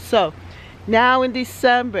planning. So now in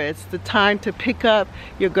December, it's the time to pick up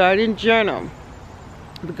your garden journal.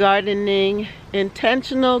 The Gardening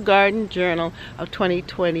Intentional Garden Journal of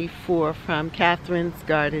 2024 from Catherine's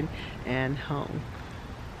Garden and Home.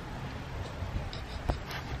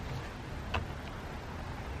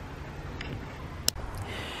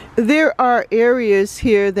 There are areas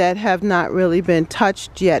here that have not really been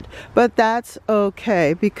touched yet, but that's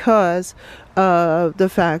okay, because of the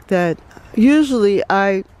fact that usually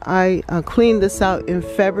I clean this out in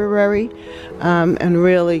February and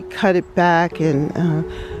really cut it back, and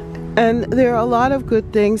there are a lot of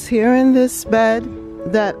good things here in this bed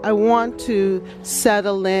that I want to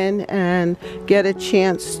settle in and get a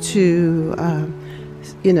chance to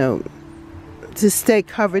you know, to stay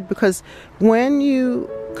covered, because when you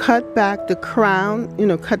cut back the crown, you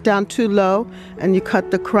know, cut down too low, and you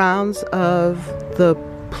cut the crowns of the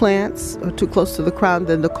plants or too close to the crown,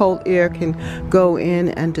 then the cold air can go in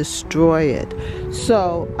and destroy it.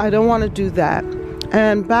 So I don't want to do that.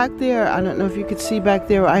 And back there, I don't know if you could see back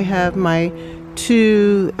there, I have my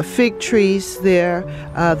 2 fig trees there.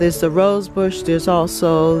 There's the rose bush. There's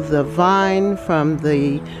also the vine from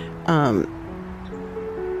the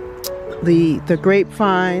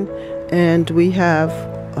grapevine, and we have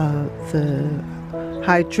the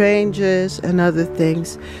hydrangeas and other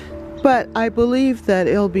things. But I believe that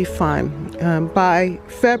it'll be fine. By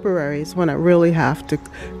February is when I really have to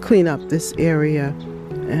clean up this area,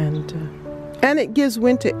 and it gives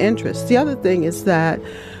winter interest. The other thing is that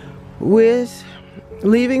with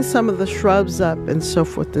leaving some of the shrubs up and so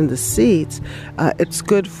forth in the seeds, it's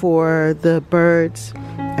good for the birds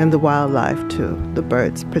and the wildlife too, the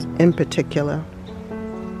birds in particular.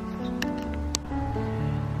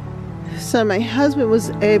 So my husband was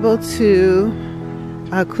able to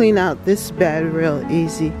clean out this bed real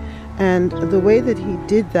easy, and the way that he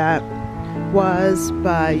did that was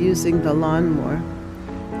by using the lawnmower,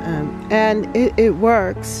 and it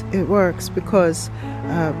works because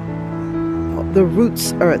the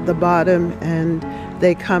roots are at the bottom and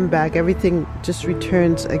they come back. Everything just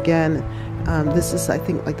returns again. This is, I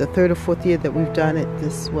think, like the 3rd or 4th year that we've done it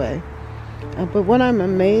this way. But what I'm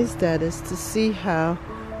amazed at is to see how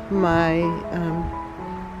my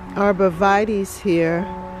arborvitaes here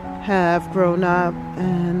have grown up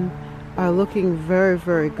and are looking very,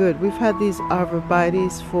 very good. We've had these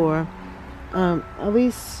arborvitaes for at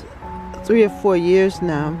least 3 or 4 years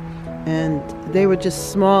now, and they were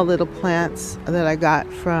just small little plants that I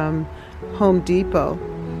got from Home Depot.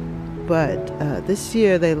 But this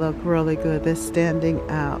year they look really good. They're standing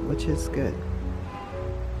out, which is good.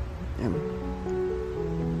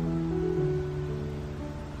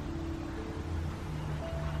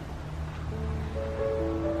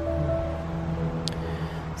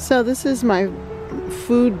 So this is my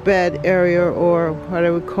food bed area, or what I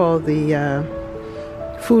would call the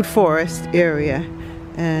food forest area,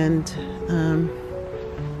 and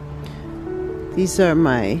these are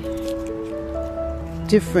my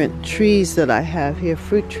different trees that I have here,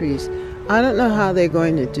 fruit trees. I don't know how they're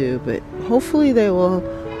going to do, but hopefully they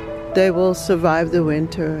will survive the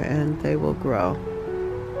winter and they will grow.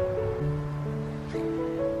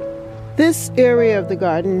 This area of the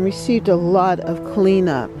garden received a lot of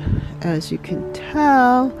cleanup, as you can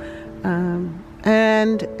tell,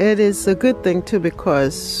 and it is a good thing too,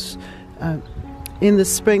 because in the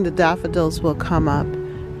spring the daffodils will come up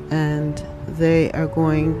and they are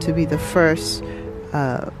going to be the first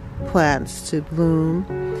plants to bloom,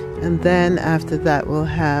 and then after that we'll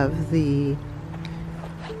have the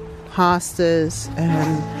hostas,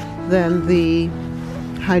 and then the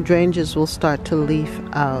hydrangeas will start to leaf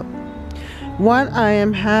out. What I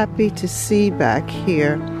am happy to see back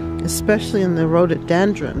here, especially in the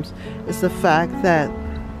rhododendrons, is the fact that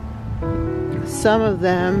some of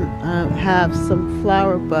them have some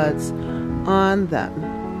flower buds on them,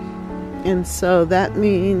 and so that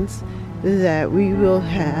means that we will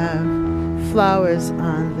have flowers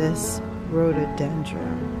on this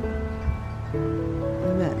rhododendron.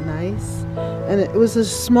 Isn't that nice? And it was a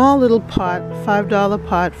small little pot, $5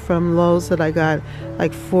 pot from Lowe's that I got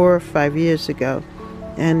like 4 or 5 years ago,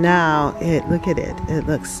 and now look at it, it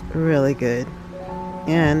looks really good,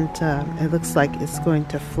 and it looks like it's going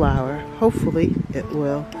to flower. Hopefully it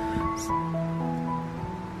will.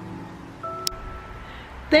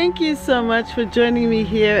 Thank you so much for joining me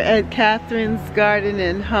here at Catherine's Garden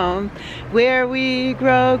and Home, where we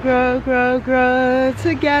grow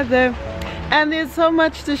together. And there's so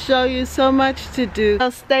much to show you, so much to do. So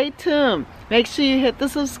stay tuned. Make sure you hit the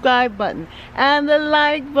subscribe button and the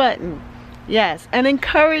like button. Yes, and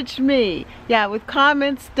encourage me, with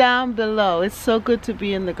comments down below. It's so good to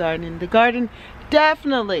be in the garden. The garden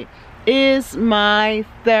definitely is my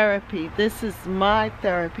therapy. This is my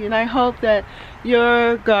therapy, and I hope that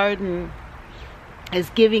your garden is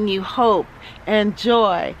giving you hope and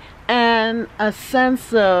joy and a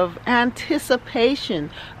sense of anticipation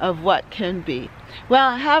of what can be.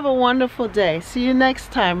 Well, have a wonderful day. See you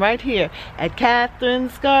next time right here at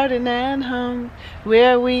Catherine's Garden and Home,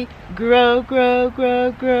 where we grow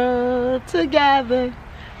together.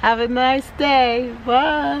 Have a nice day.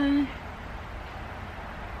 Bye.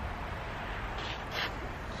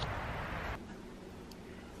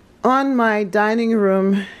 On my dining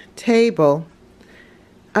room table,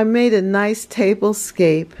 I made a nice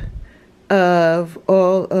tablescape of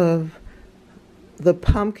all of the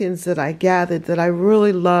pumpkins that I gathered that I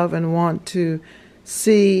really love and want to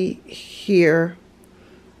see here.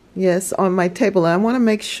 Yes, on my table. And I want to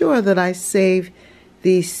make sure that I save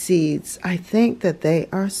these seeds. I think that they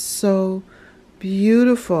are so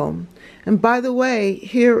beautiful. And by the way,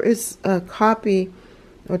 here is a copy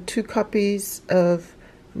or 2 copies of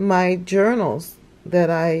my journals that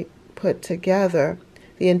I put together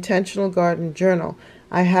the Intentional Garden Journal.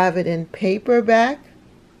 I have it in paperback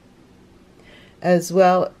as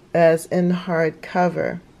well as in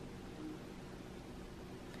hardcover.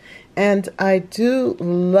 And I do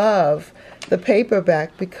love the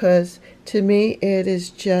paperback because to me it is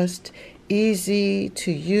just easy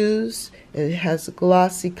to use. It has a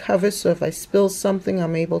glossy cover, so if I spill something,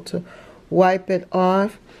 I'm able to wipe it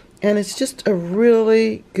off. And it's just a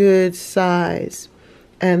really good size.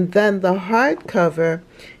 And then the hardcover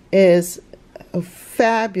is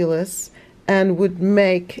fabulous and would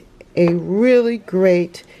make a really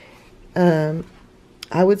great, I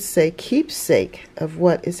would say, keepsake of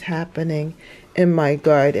what is happening in my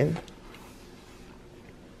garden.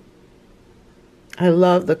 I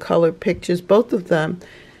love the color pictures, both of them.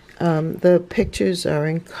 The pictures are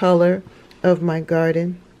in color of my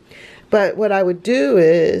garden. But what I would do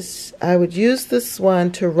is I would use this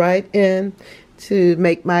one to write in to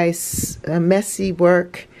make my messy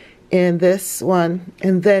work in this one,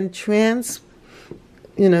 and then transpose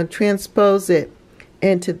it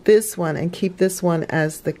into this one and keep this one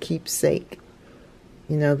as the keepsake,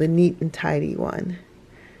 the neat and tidy one,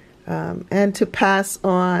 and to pass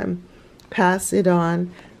it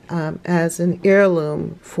on as an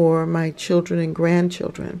heirloom for my children and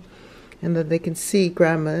grandchildren, and that they can see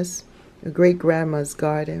great-grandma's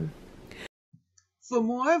garden. For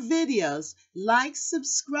more videos, like,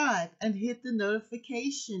 subscribe, and hit the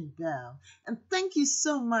notification bell. And thank you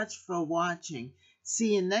so much for watching.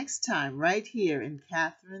 See you next time right here in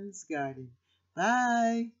Catherine's Garden.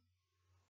 Bye.